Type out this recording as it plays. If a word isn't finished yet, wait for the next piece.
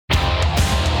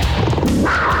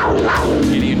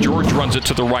Gideon George runs it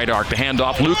to the right arc. The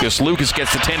handoff, Lucas. Lucas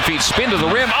gets the 10 feet, spin to the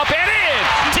rim, up and in!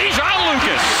 Tejon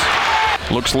Lucas!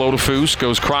 Looks low to Foose,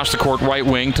 goes across the court right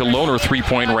wing to Lohner,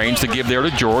 three-point range to give there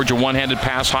to George. A one-handed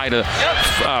pass high to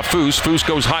Foose. Foose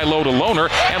goes high-low to Lohner,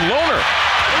 and Lohner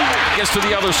gets to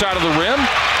the other side of the rim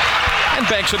and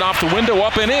banks it off the window,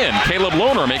 up and in. Caleb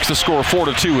Lohner makes the score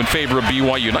 4-2 in favor of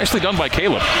BYU. Nicely done by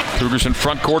Caleb. Cougars in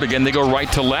front court. Again, they go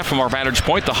right to left from our vantage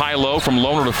point. The high-low from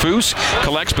Lohner to Foose.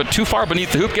 Collects, but too far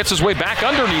beneath the hoop. Gets his way back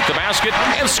underneath the basket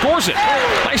and scores it.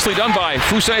 Nicely done by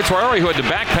Fousseyni Traore, who had to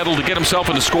backpedal to get himself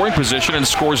into scoring position, and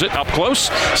scores it up close.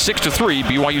 6-3.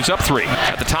 BYU's up 3.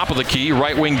 At the top of the key,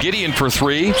 right wing Gideon for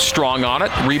 3. Strong on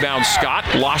it. Rebound Scott.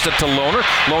 Lost it to Lohner.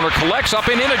 Lohner collects, up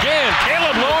and in again.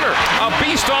 Caleb Lohner, a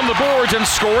beast on the boards and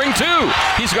scoring 2.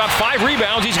 He's got 5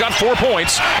 rebounds. He's got 4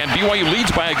 points. And BYU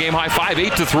leads by a game high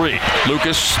 8-3.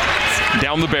 Lucas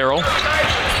down the barrel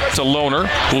to Lohner,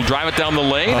 who'll drive it down the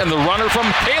lane, and the runner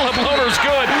from Caleb Lohner's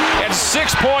good, and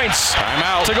 6 points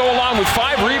to go along with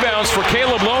 5 rebounds for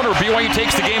Caleb Lohner. BYU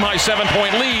takes the game high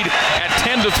 7-point lead at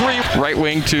 10-3. Right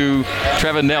wing to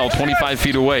Trevin Knell, 25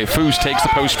 feet away. Foose takes the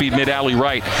post feed mid alley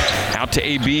right. Out to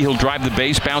AB, he'll drive the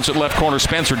base, bounce it left corner.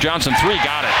 Spencer Johnson, 3,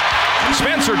 got it.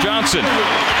 Spencer Johnson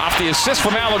off the assist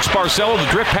from Alex Barcelo. The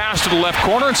drip pass to the left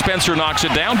corner, and Spencer knocks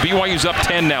it down. BYU's up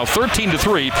 10 now,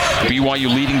 13-3. BYU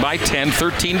leading by 10,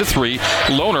 13-3.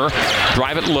 Lohner,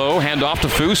 drive it low, hand off to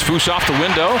Foose. Foose off the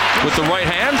window with the right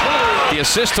hand. The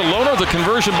assist to Lohner, the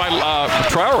conversion by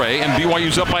Traore, and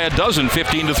BYU's up by a dozen,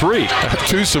 15-3.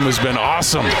 Tucson has been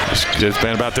awesome. It's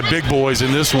been about the big boys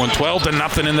in this one.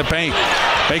 12-0 in the paint.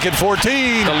 Make it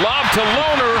 14. The lob to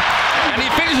Lohner, and he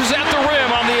finishes at the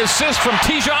rim on the assist from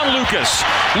Tejon Lucas.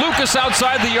 Lucas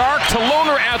outside the arc to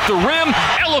Lohner at the rim,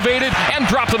 elevated and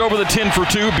dropped it over the tin for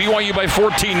 2. BYU by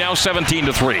 14 now,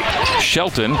 17-3.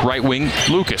 Shelton, right wing,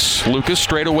 Lucas. Lucas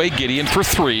straight away, Gideon for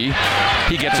 3.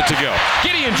 He gets it to go.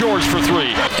 Gideon George for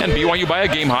 3. And BYU by a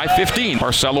game high 15.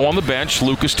 Barcelo on the bench,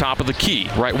 Lucas top of the key.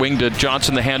 Right wing to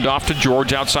Johnson, the handoff to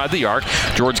George outside the arc.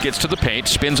 George gets to the paint,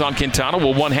 spins on Quintana,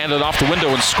 will one-hand it off the window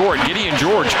and score it. Gideon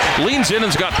George leans in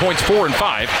and's got points 4 and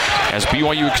 5 as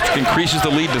BYU increases the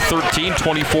lead to 13,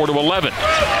 24-11.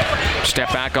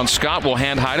 Step back on Scott, will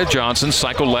hand high to Johnson,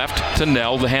 cycle left to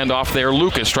Knell, the handoff there.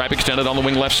 Lucas, stripe extended on the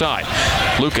wing left side.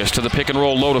 Lucas to the pick and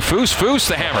roll low to Foose. Foose,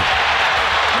 the hammer.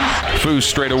 Foose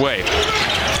straight away.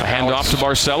 A handoff to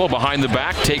Barcelo behind the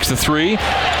back, takes the 3,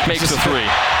 makes the 3.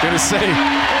 Gonna say,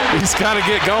 he's got to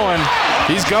get going.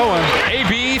 He's going.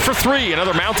 AB for 3.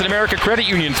 Another Mountain America Credit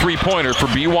Union three-pointer for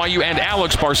BYU and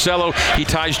Alex Barcelo. He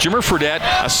ties Jimmer Fredette,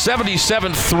 a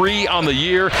 77-3 on the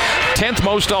year, 10th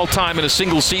most all-time in a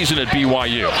single season at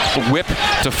BYU. A whip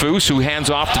to Foose, who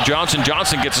hands off to Johnson.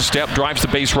 Johnson gets a step, drives the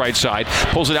base right side,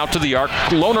 pulls it out to the arc.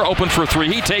 Lohner open for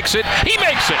 3. He takes it. He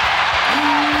makes it.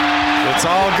 It's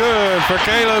all good for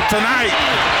Caleb tonight.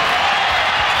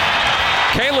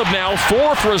 Caleb now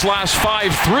 4 for his last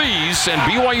 5 threes, and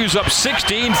BYU's up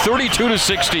 16,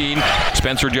 32-16.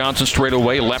 Spencer Johnson straight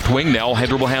away, left wing. Knell,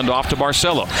 dribble hand off to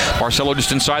Barcelo. Barcelo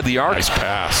just inside the arc. Nice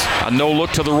pass. A no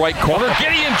look to the right corner.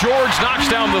 Gideon George knocks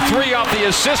down the 3 off the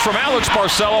assist from Alex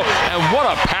Barcelo, and what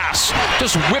a pass.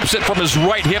 Just whips it from his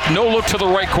right hip. No look to the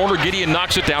right corner. Gideon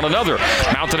knocks it down. Another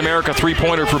Mountain America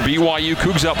three-pointer for BYU.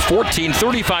 Cougs up 14,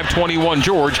 35-21.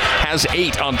 George has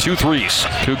 8 on 2 threes.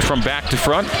 Cougs from back to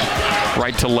front.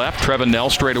 Right to left, Trevin Knell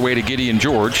straight away to Gideon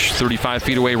George. 35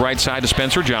 feet away right side to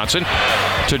Spencer Johnson.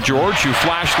 To George, who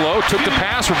flashed low, took the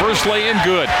pass, reverse lay in,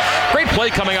 good. Great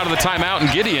play coming out of the timeout, and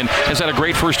Gideon has had a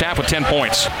great first half with 10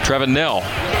 points. Trevin Knell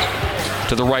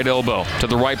to the right elbow, to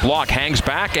the right block, hangs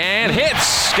back and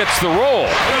hits, gets the roll.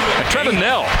 And Trevin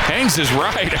Knell hangs his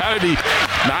right. How did he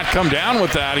not come down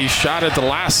with that? He shot at the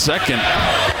last second.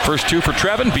 First 2 for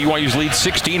Trevin. BYU's lead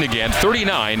 16 again,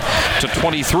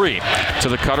 39-23. To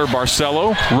the cutter,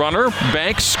 Barcelo, runner,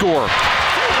 bank, score.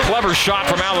 Clever shot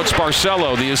from Alex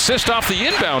Barcelo. The assist off the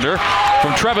inbounder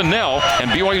from Trevin Knell,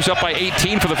 and BYU's up by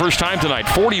 18 for the first time tonight.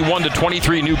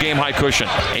 41-23, new game high cushion.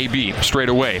 AB straight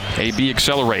away. AB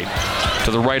accelerate.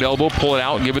 To the right elbow, pull it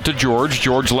out, and give it to George.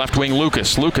 George left wing,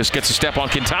 Lucas. Lucas gets a step on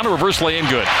Quintana, reverse lay in,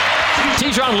 good.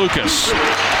 Tejon Lucas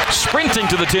sprinting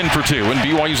to the tin for 2, and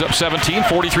BYU's up 17,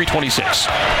 43-26.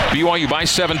 BYU by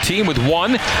 17 with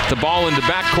 1. The ball into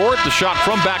backcourt. The shot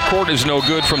from backcourt is no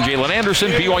good from Jalen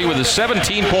Anderson. BYU with a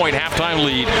 17-point halftime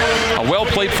lead. A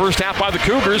well-played first half by the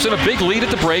Cougars, and a big lead at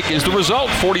the break is the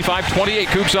result. 45-28,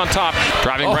 Cougs on top,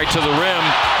 driving right to the rim.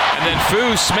 And then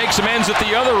Foose makes amends at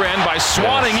the other end by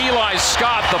swatting Eli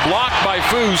Scott. The block by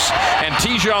Foose, and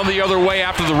Tijon the other way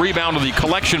after the rebound of the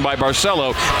collection by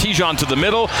Barcelo. Tijon to the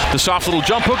middle. The soft little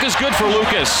jump hook is good for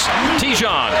Lucas.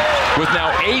 Tijon with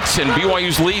now 8, and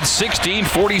BYU's lead 16,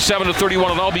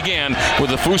 47-31. It all began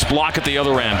with a Foose block at the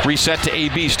other end. Reset to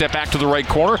AB. Step back to the right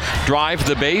corner. Drive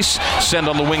the base. Send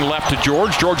on the wing left to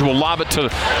George. George will lob it to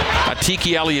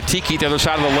Atiki Aliatiki at the other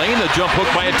side of the lane. The jump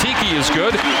hook by Atiki is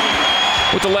good.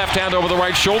 With the left hand over the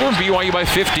right shoulder, BYU by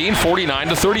 15,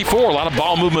 49-34. A lot of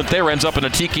ball movement there, ends up in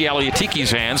Atiki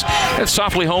Aliatiki's hands. It's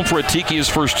softly home for Atiki, his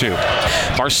first 2.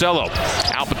 Barcelo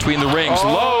out between the rings,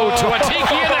 low to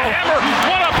Atiki and the hammer.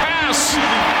 What a pass!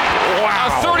 Wow. A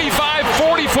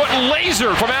 35-40-foot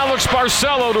laser from Alex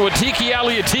Barcelo to Atiki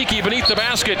Aliatiki beneath the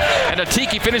basket, and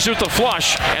Atiki finishes with the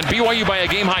flush, and BYU by a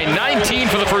game-high 19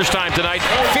 for the first time tonight,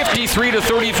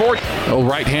 53-34. Oh,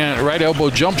 right elbow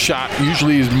jump shot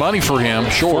usually is money for him.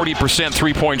 Short. 40%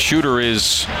 three-point shooter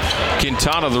is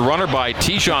Quintana. The runner by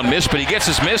Tijon missed, but he gets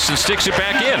his miss and sticks it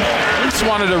back in. Just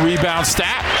wanted a rebound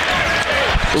stat.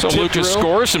 So Lucas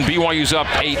scores, and BYU's up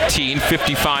 18,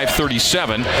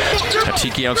 55-37.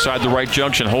 Atiki outside the right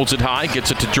junction, holds it high,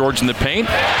 gets it to George in the paint,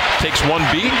 takes one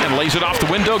beat and lays it off the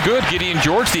window. Good. Gideon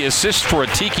George, the assist for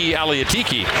Atiki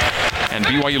Aliatiki. And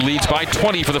BYU leads by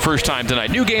 20 for the first time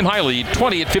tonight. New game high lead,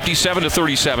 20 at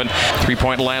 57-37.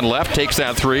 3-point land left, takes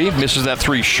that 3, misses that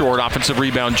 3 short. Offensive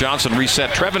rebound, Johnson reset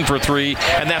Trevin for 3,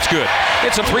 and that's good.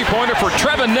 It's a 3-pointer for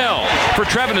Trevin Nell. For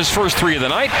Trevin, his first 3 of the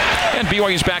night, and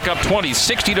BYU's back up 20,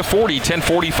 60-40,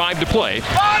 10:45 to play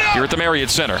here at the Marriott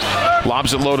Center.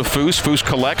 Lobs it low to Foose. Foose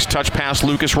collects, touch pass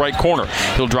Lucas right corner.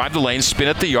 He'll drive the lane, spin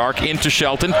at the arc, into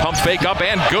Shelton, pump fake up,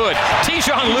 and good.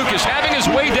 Tijon Lucas having his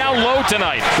way down low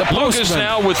tonight. Lucas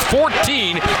now with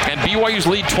 14, and BYU's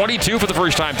lead 22 for the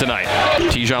first time tonight.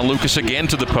 Tijon Lucas again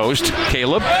to the post.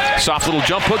 Caleb, soft little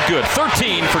jump hook, good.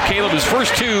 13 for Caleb, his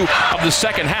first 2 of the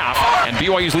second half, and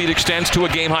BYU's lead extends to a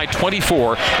game-high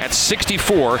 24 at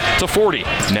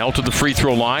 64-40. Nell to the free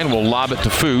throw line, will lob it to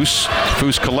Foose.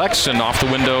 Foose collects, and off the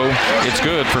window, it's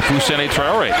good for Fousseyni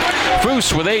Traore.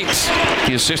 Foose with 8.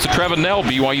 The assist to Trevin Nell.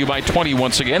 BYU by 20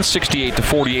 once again,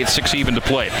 68-48, 6 even to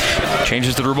play.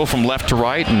 Changes the dribble from left to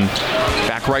right, and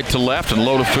back right to left, and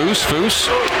low to Foose. Foose,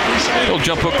 he'll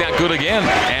jump hook that good again.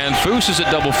 And Foose is at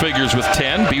double figures with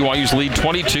 10. BYU's lead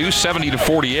 22,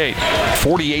 70-48.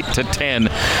 48-10,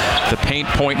 the paint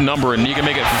point number, and you can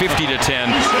make it 50-10.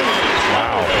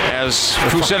 Wow. As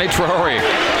Fousseyni Traore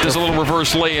does a little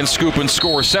reverse lay-in, scoop, and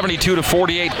score.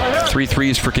 72-48. 3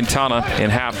 threes for Quintana in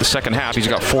the second half. He's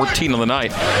got 14 on the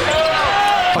night.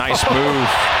 Nice move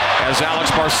as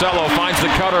Alex Barcelo finds the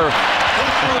cutter.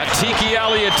 Atiki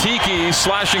Aliatiki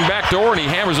slashing back door, and he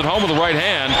hammers it home with the right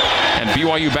hand. And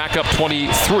BYU back up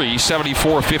 23,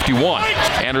 74-51.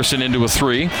 Anderson into a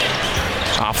 3.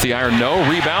 Off the iron, no.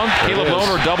 Rebound. Caleb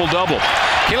Lohner, double-double.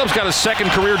 Caleb's got his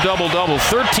second career double-double.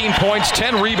 13 points,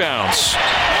 10 rebounds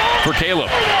for Caleb.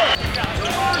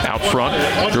 Out front,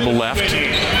 dribble left.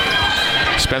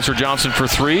 Spencer Johnson for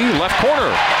 3, left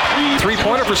corner.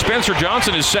 3-pointer for Spencer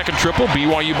Johnson, his second triple.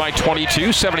 BYU by 22,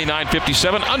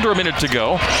 79-57, under a minute to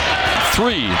go.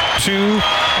 3, 2,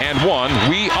 and 1.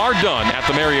 We are done at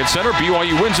the Marriott Center.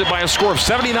 BYU wins it by a score of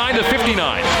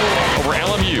 79-59 over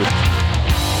LMU.